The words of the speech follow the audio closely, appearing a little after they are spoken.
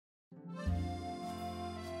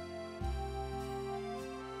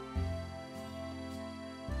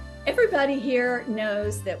Everybody here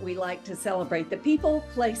knows that we like to celebrate the people,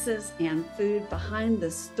 places, and food behind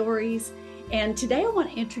the stories. And today I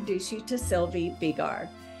want to introduce you to Sylvie Bigar.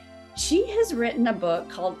 She has written a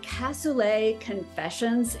book called Cassoulet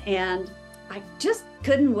Confessions, and I just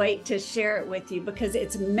couldn't wait to share it with you because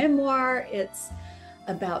it's a memoir. It's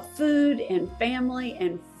about food and family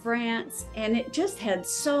and France, and it just had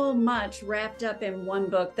so much wrapped up in one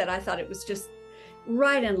book that I thought it was just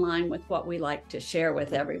right in line with what we like to share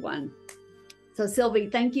with everyone. So,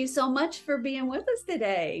 Sylvie, thank you so much for being with us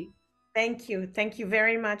today. Thank you. Thank you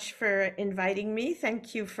very much for inviting me.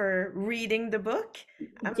 Thank you for reading the book.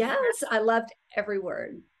 I'm Yes, I loved every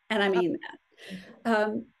word. And I mean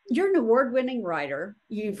that. You're an award winning writer.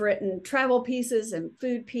 You've written travel pieces and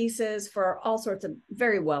food pieces for all sorts of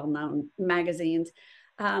very well known magazines.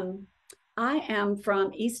 Um, I am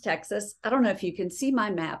from East Texas. I don't know if you can see my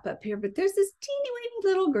map up here, but there's this teeny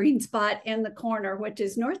weeny little green spot in the corner, which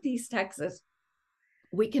is Northeast Texas.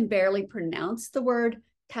 We can barely pronounce the word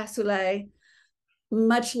cassoulet,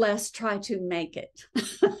 much less try to make it.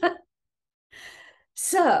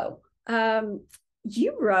 So,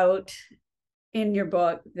 you wrote in your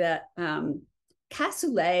book that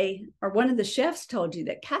cassoulet, or one of the chefs told you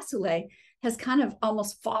that cassoulet has kind of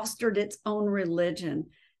almost fostered its own religion.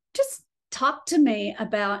 Just talk to me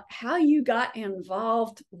about how you got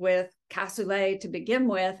involved with cassoulet to begin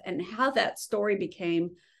with and how that story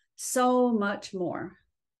became so much more.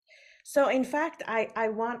 So in fact, I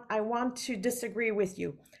want to disagree with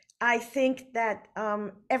you. I think that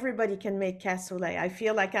everybody can make cassoulet. I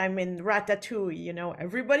feel like I'm in Ratatouille,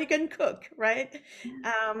 everybody can cook, right?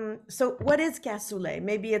 So what is cassoulet?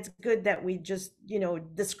 Maybe it's good that we just,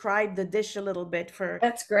 describe the dish a little bit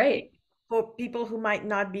That's great. for people who might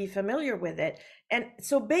not be familiar with it. And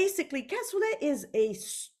so basically, cassoulet is a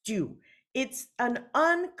stew. It's an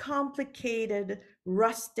uncomplicated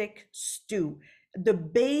rustic stew. The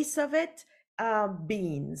base of it,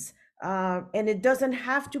 beans. And it doesn't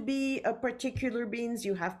have to be a particular beans.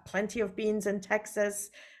 You have plenty of beans in Texas,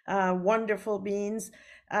 wonderful beans.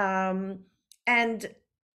 And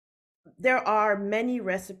there are many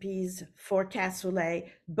recipes for cassoulet,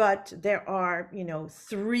 but there are,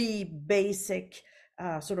 three basic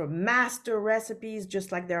sort of master recipes,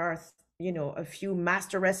 just like there are, a few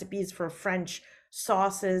master recipes for French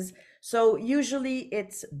sauces. So usually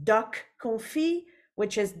it's duck confit,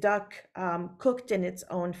 which is duck cooked in its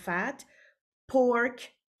own fat,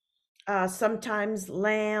 pork, sometimes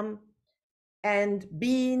lamb, and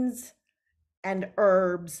beans and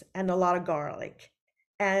herbs and a lot of garlic.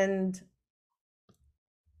 And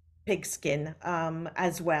pigskin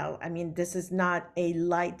as well. I mean, this is not a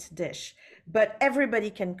light dish, but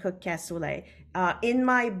everybody can cook cassoulet. In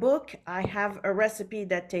my book, I have a recipe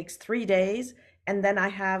that takes 3 days, and then I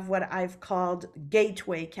have what I've called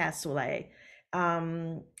gateway cassoulet.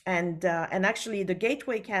 And actually, the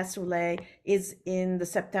gateway cassoulet is in the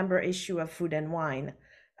September issue of Food and Wine.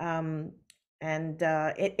 Um,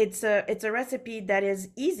 it's a recipe that is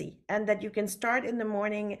easy and that you can start in the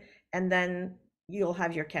morning, and then you'll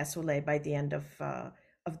have your cassoulet by the end of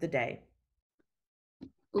the day.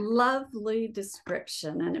 Lovely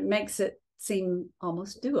description, and it makes it seem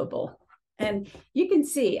almost doable. And you can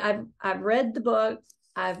see I've read the book.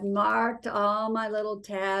 I've marked all my little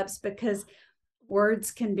tabs because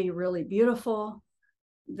words can be really beautiful.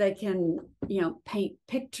 They can, paint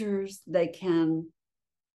pictures, they can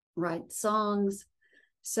write songs.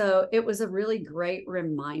 So it was a really great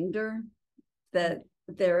reminder that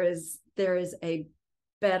there is a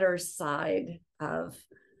better side of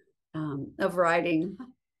writing.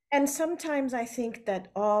 And sometimes I think that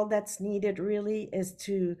all that's needed really is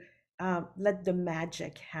to let the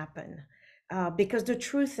magic happen. Because the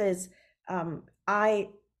truth is, I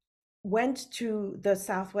went to the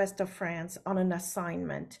southwest of France on an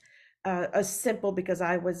assignment, a simple because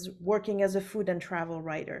I was working as a food and travel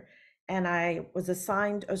writer, and I was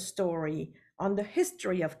assigned a story on the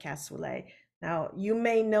history of cassoulet. Now, you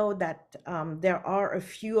may know that there are a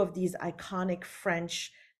few of these iconic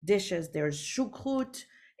French dishes. There's choucroute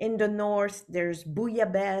in the north, there's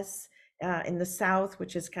bouillabaisse in the south,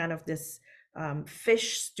 which is kind of this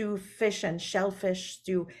fish stew, fish and shellfish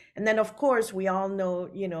stew. And then, of course, we all know,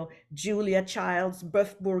 Julia Child's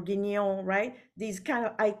Boeuf Bourguignon, right? These kind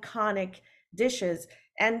of iconic dishes.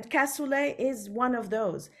 And cassoulet is one of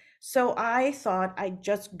those. So I thought I'd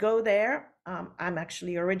just go there. I'm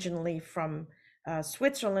actually originally from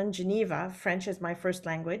Switzerland, Geneva. French is my first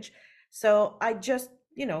language. So I just,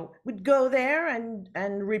 would go there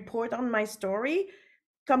and report on my story,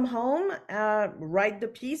 come home, write the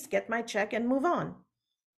piece, get my check, and move on.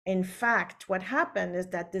 In fact, what happened is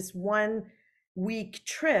that this one week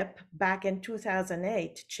trip back in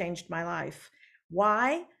 2008 changed my life.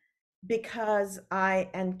 Why? Because I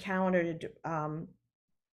encountered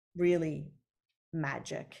really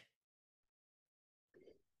magic.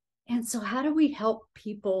 And so how do we help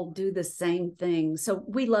people do the same thing? So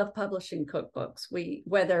we love publishing cookbooks.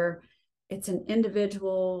 Whether it's an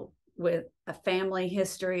individual with a family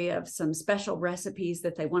history of some special recipes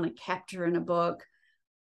that they want to capture in a book,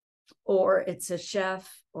 or it's a chef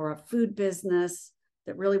or a food business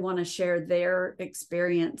that really want to share their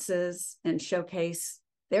experiences and showcase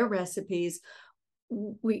their recipes,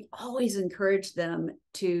 we always encourage them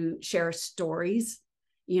to share stories,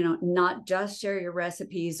 not just share your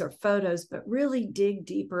recipes or photos, but really dig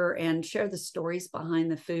deeper and share the stories behind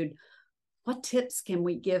the food. What tips can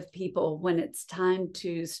we give people when it's time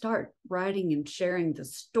to start writing and sharing the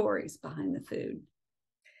stories behind the food?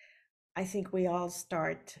 I think we all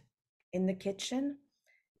start in the kitchen,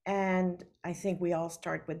 and I think we all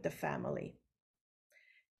start with the family.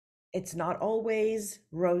 It's not always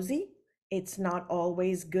rosy, it's not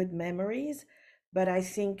always good memories, but I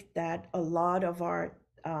think that a lot of our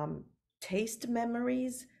taste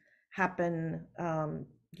memories happen,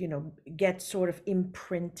 get sort of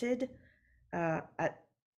imprinted at,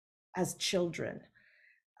 as children.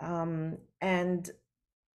 And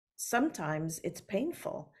sometimes it's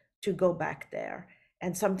painful to go back there.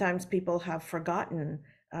 And sometimes people have forgotten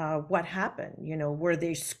what happened. Were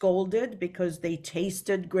they scolded because they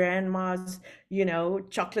tasted grandma's,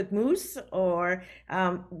 chocolate mousse, or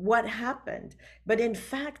what happened? But in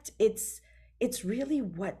fact, it's really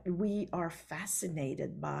what we are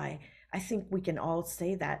fascinated by. I think we can all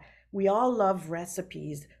say that. We all love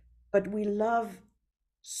recipes, but we love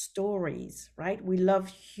stories, right? We love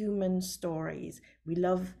human stories. We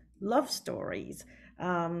love stories.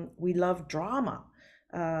 We love drama.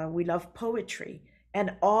 We love poetry.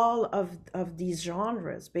 And all of these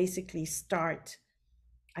genres basically start,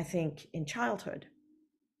 I think, in childhood.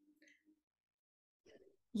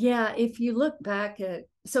 Yeah, if you look back at,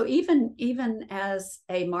 so even as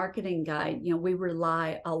a marketing guide, we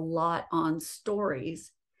rely a lot on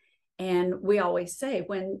stories. And we always say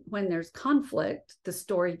when there's conflict, the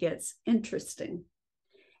story gets interesting.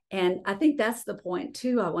 And I think that's the point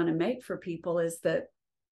too I want to make for people, is that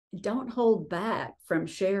don't hold back from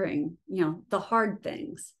sharing, the hard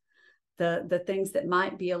things, the things that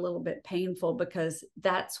might be a little bit painful, because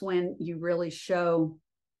that's when you really show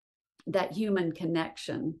that human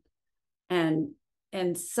connection and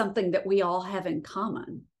something that we all have in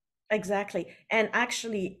common. Exactly. And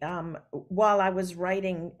actually, while I was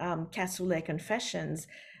writing Cassoulet Confessions,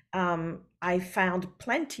 I found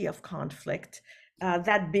plenty of conflict.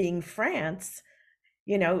 That being France,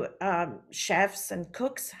 chefs and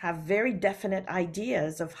cooks have very definite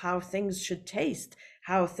ideas of how things should taste,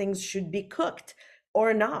 how things should be cooked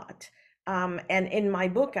or not. And in my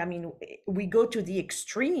book, I mean, we go to the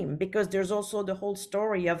extreme because there's also the whole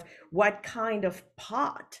story of what kind of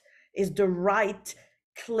pot is the right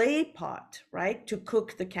clay pot, right, to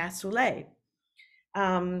cook the cassoulet.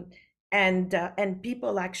 Um, and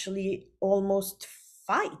people actually almost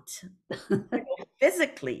fight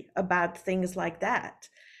physically about things like that.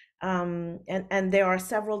 And there are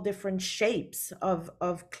several different shapes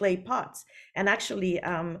of clay pots. And actually,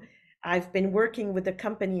 I've been working with a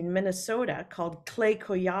company in Minnesota called Clay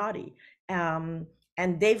Coyote, and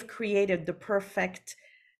they've created the perfect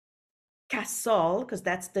cassole, because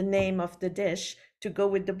that's the name of the dish, to go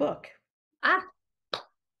with the book. Ah,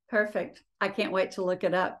 perfect. I can't wait to look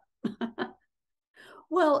it up.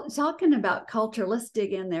 Well, talking about culture, let's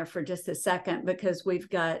dig in there for just a second, because we've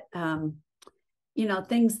got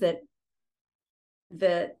things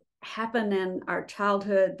that happen in our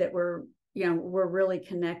childhood that we're really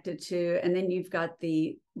connected to, and then you've got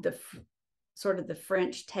the sort of the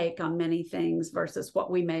French take on many things versus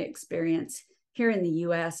what we may experience here in the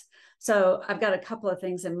US. So I've got a couple of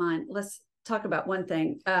things in mind. Let's talk about one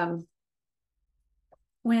thing.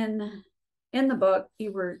 When in the book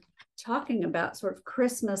you were talking about sort of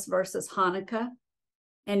Christmas versus Hanukkah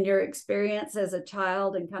and your experience as a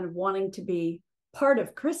child and kind of wanting to be part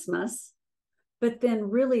of Christmas, but then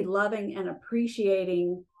really loving and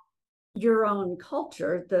appreciating your own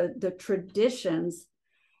culture, the traditions.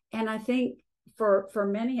 And I think for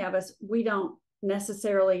many of us, we don't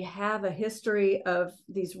necessarily have a history of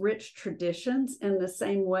these rich traditions in the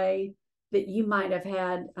same way that you might have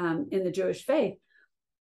had in the Jewish faith.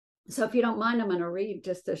 So if you don't mind, I'm going to read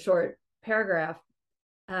just a short paragraph.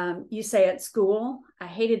 You say, at school, I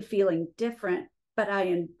hated feeling different, but I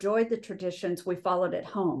enjoyed the traditions we followed at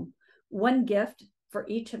home. One gift for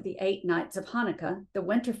each of the 8 nights of Hanukkah, the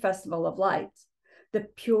winter festival of lights. The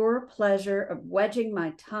pure pleasure of wedging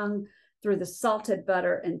my tongue through the salted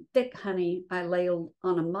butter and thick honey I ladled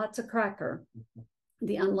on a matzah cracker,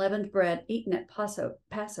 the unleavened bread eaten at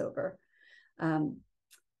Passover,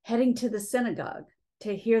 heading to the synagogue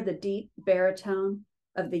to hear the deep baritone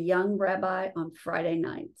of the young rabbi on Friday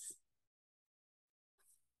nights.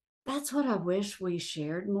 That's what I wish we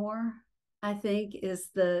shared more, I think, is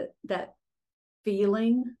that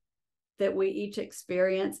feeling that we each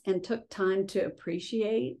experience and took time to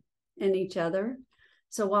appreciate in each other.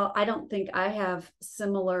 So while I don't think I have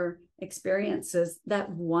similar experiences, that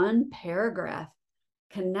one paragraph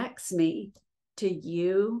connects me to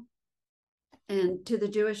you and to the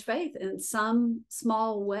Jewish faith in some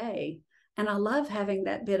small way. And I love having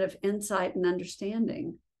that bit of insight and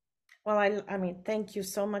understanding. Well, I mean, thank you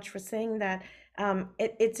so much for saying that.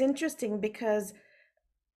 It's interesting because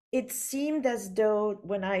it seemed as though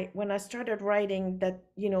when I started writing that,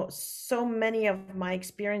 so many of my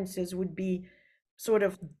experiences would be sort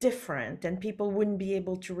of different and people wouldn't be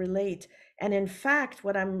able to relate. And in fact,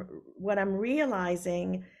 what I'm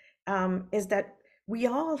realizing is that we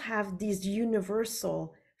all have these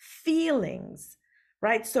universal feelings,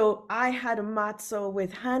 right? So I had a matzo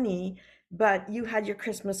with honey, but you had your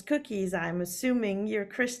Christmas cookies. I'm assuming you're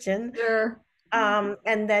Christian. Sure.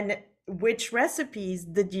 And then which recipes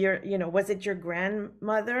did was it your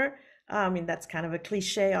grandmother? I mean, that's kind of a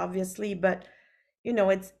cliche, obviously, but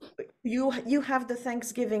it's you have the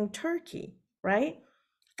Thanksgiving turkey, right?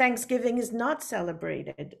 Thanksgiving is not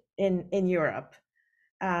celebrated in Europe.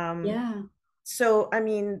 Yeah. So, I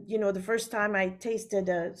mean, the first time I tasted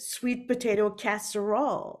a sweet potato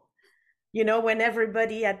casserole, when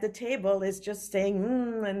everybody at the table is just saying,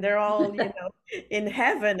 and they're all, in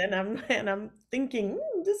heaven, and I'm thinking,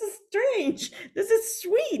 this is strange. This is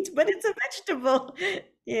sweet, but it's a vegetable,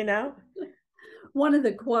 you know. One of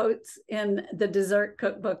the quotes in the dessert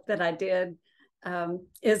cookbook that I did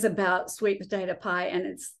is about sweet potato pie,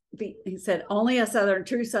 and he said only a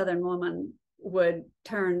true Southern woman would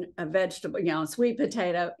turn a vegetable, sweet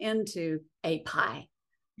potato into a pie.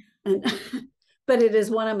 And but it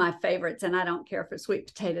is one of my favorites, and I don't care for sweet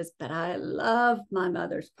potatoes, but I love my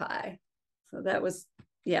mother's pie. So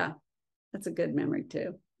that's a good memory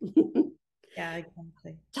too. Yeah,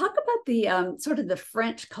 exactly. Talk about the sort of the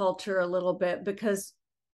French culture a little bit, because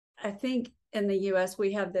I think in the US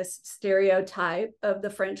we have this stereotype of the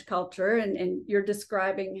French culture, and you're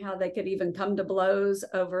describing how they could even come to blows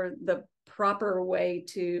over the proper way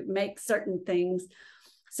to make certain things.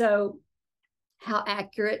 So how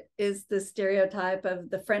accurate is the stereotype of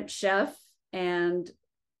the French chef, and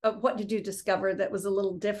what did you discover that was a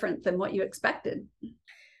little different than what you expected?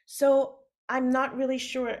 So I'm not really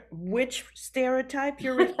sure which stereotype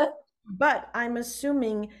you're referring to, but I'm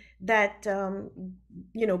assuming that,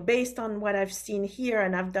 based on what I've seen here,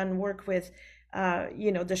 and I've done work with,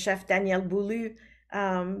 the chef Daniel Boulou.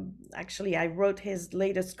 Actually, I wrote his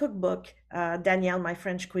latest cookbook, Daniel, My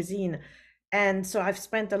French Cuisine. And so I've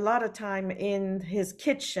spent a lot of time in his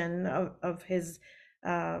kitchen of his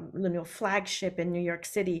flagship in New York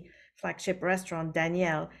City, flagship restaurant,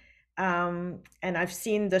 Daniel. And I've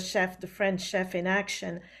seen the French chef in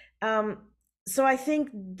action. So I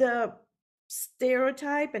think the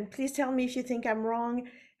stereotype, and please tell me if you think I'm wrong,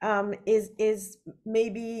 is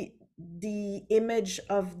maybe the image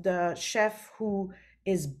of the chef who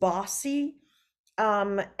is bossy,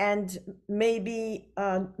 and maybe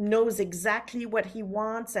knows exactly what he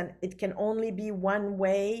wants, and it can only be one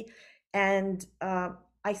way. And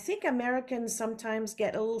I think Americans sometimes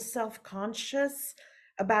get a little self-conscious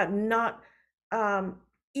about not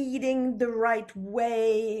eating the right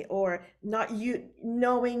way, or not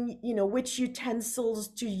knowing which utensils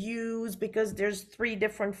to use because there's 3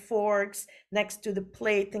 different forks next to the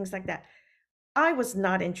plate, things like that. I was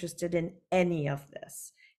not interested in any of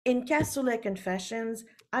this. In Cassoulet Confessions,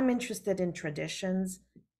 I'm interested in traditions,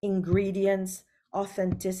 ingredients,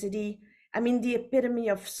 authenticity. I mean, the epitome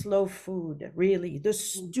of slow food, really, the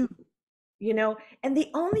stew, and the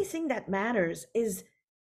only thing that matters is,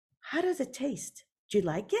 how does it taste? Do you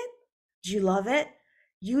like it? Do you love it?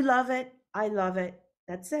 You love it. I love it.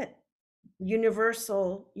 That's it.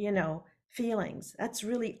 Universal, feelings. That's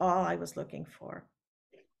really all I was looking for.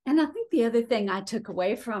 And I think the other thing I took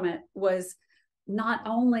away from it was not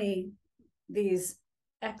only these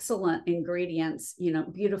excellent ingredients,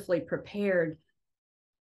 beautifully prepared,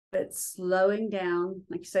 but slowing down.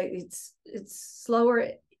 Like you say, it's slower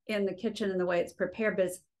in the kitchen in the way it's prepared, but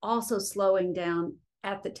it's also slowing down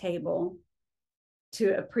at the table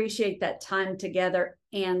to appreciate that time together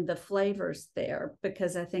and the flavors there,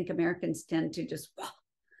 because I think Americans tend to just,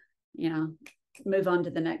 move on to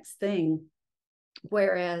the next thing.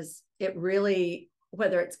 Whereas it really,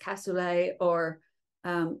 whether it's cassoulet or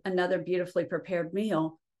another beautifully prepared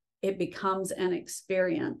meal, it becomes an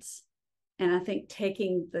experience. And I think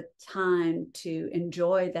taking the time to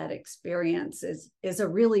enjoy that experience is a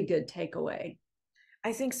really good takeaway.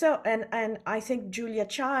 I think so. And I think Julia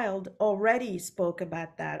Child already spoke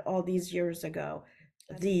about that all these years ago.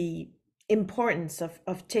 The importance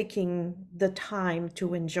of taking the time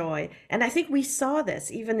to enjoy. And I think we saw this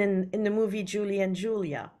even in the movie Julie and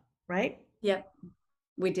Julia, right? Yep,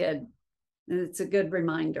 we did. And it's a good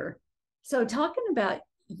reminder. So, talking about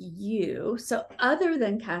you, so other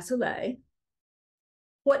than cassoulet,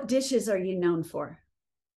 what dishes are you known for?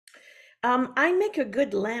 I make a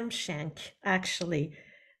good lamb shank, actually.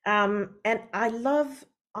 And I love,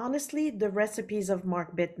 honestly, the recipes of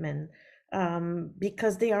Mark Bittman,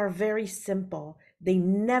 because they are very simple. They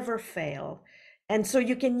never fail. And so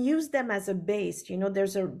you can use them as a base. You know,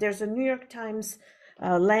 there's a New York Times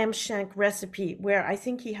lamb shank recipe where I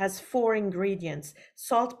think he has four ingredients: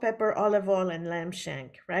 salt, pepper, olive oil, and lamb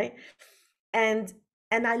shank, right? And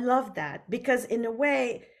and I love that because in a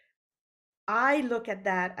way, I look at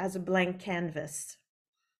that as a blank canvas.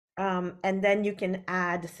 And then you can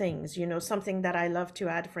add things. You know, something that I love to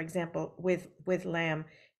add, for example, with lamb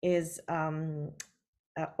is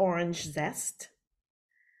orange zest,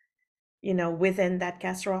 you know, within that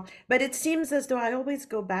casserole. But it seems as though I always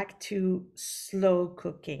go back to slow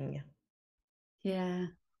cooking. Yeah,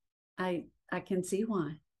 I can see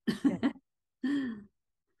why. Yeah.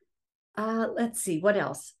 Let's see, what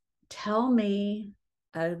else? Tell me,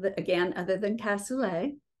 again, other than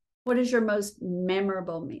cassoulet, what is your most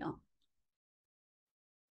memorable meal?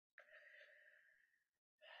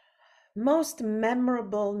 Most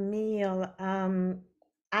memorable meal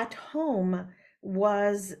at home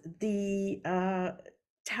was the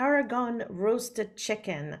tarragon roasted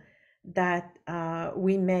chicken that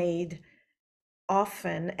we made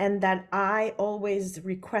often and that I always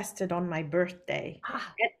requested on my birthday.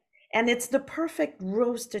 Ah, And and it's the perfect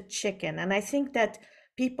roasted chicken. And I think that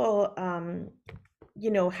people,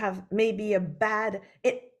 you know, have maybe a bad,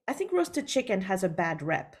 I think roasted chicken has a bad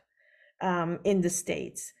rep in the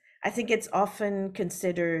States. I think it's often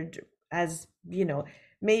considered as, you know,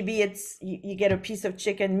 maybe it's you get a piece of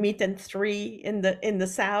chicken meat and three in the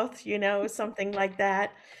South, you know, something like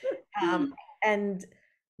that. And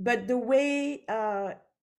but the way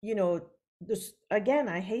you know, this again,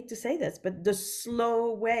 I hate to say this, but the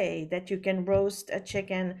slow way that you can roast a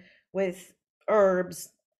chicken with herbs,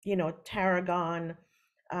 you know, tarragon,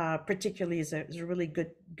 particularly is a really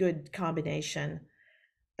good combination.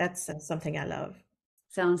 That's something I love.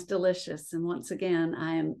 sounds delicious. And once again,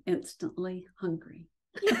 I am instantly hungry.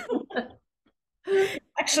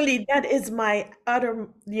 Actually, that is my utter,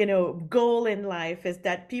 you know, goal in life is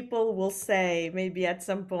that people will say maybe at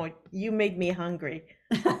some point, you made me hungry.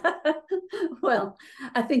 Well,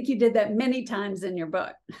 I think you did that many times in your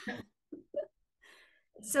book.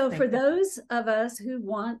 So, Thank for you. those of us who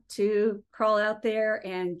want to crawl out there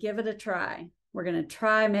and give it a try, we're going to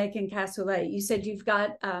try making cassoulet. You said you've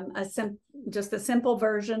got just a simple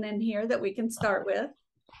version in here that we can start with.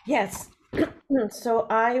 Yes. So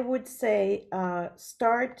I would say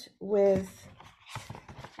start with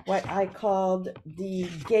what I called the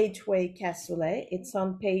Gateway Cassoulet. It's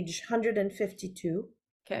on page 152.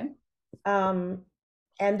 Okay, Um,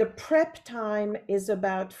 and the prep time is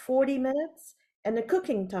about 40 minutes, and the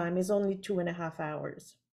cooking time is only 2.5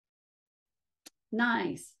 hours.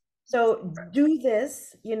 nice. So do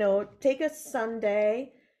this, you know, take a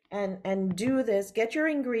Sunday and do this, get your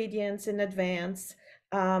ingredients in advance.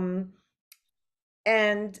 Um,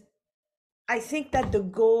 and I think that the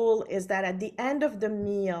goal is that at the end of the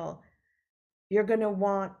meal, you're going to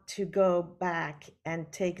want to go back and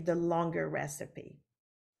take the longer recipe.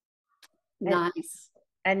 And, Nice.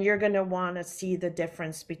 and you're going to want to see the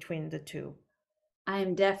difference between the two. I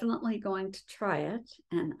am definitely going to try it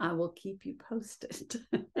and I will keep you posted.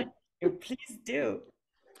 Please do.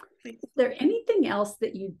 Please. Is there anything else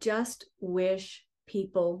that you just wish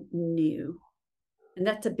people knew? And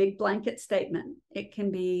that's a big blanket statement. It can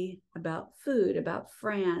be about food, about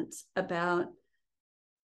France, about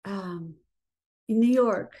um, New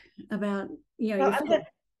York, about Well, your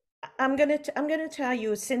I'm gonna tell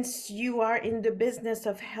you, since you are in the business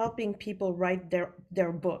of helping people write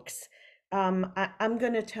their books, I'm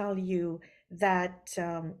gonna tell you that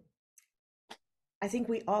I think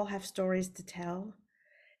we all have stories to tell,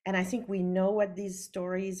 and I think we know what these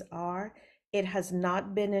stories are. It has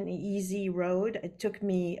not been an easy road. It took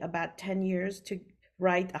me about 10 years to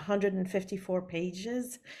write 154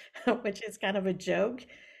 pages, which is kind of a joke.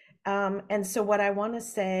 And so what I want to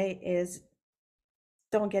say is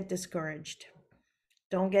don't get discouraged.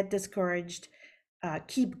 Don't get discouraged.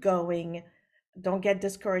 Keep going. Don't get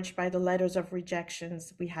discouraged by the letters of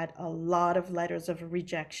rejections. We had a lot of letters of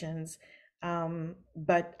rejections.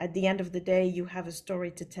 But at the end of the day, you have a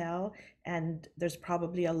story to tell, and there's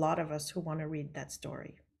probably a lot of us who want to read that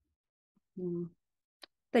story. Mm.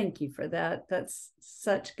 Thank you for that. That's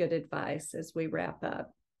such good advice as we wrap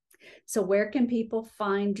up. So, where can people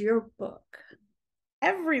find your book?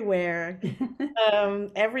 Everywhere.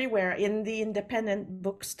 Everywhere in the independent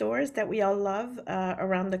bookstores that we all love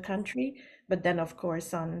around the country, but then of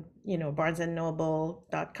course on,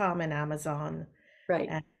 barnesandnoble.com and Amazon Right.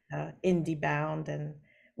 and IndieBound and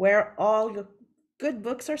where all the good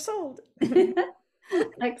books are sold.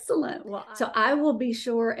 Excellent. Well, so I will be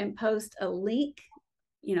sure and post a link,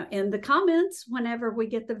 in the comments whenever we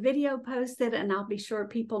get the video posted, and I'll be sure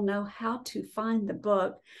people know how to find the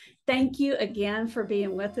book. Thank you again for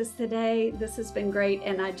being with us today. This has been great,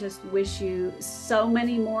 and I just wish you so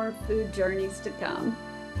many more food journeys to come.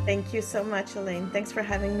 Thank you so much, Elaine. Thanks for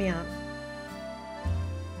having me on.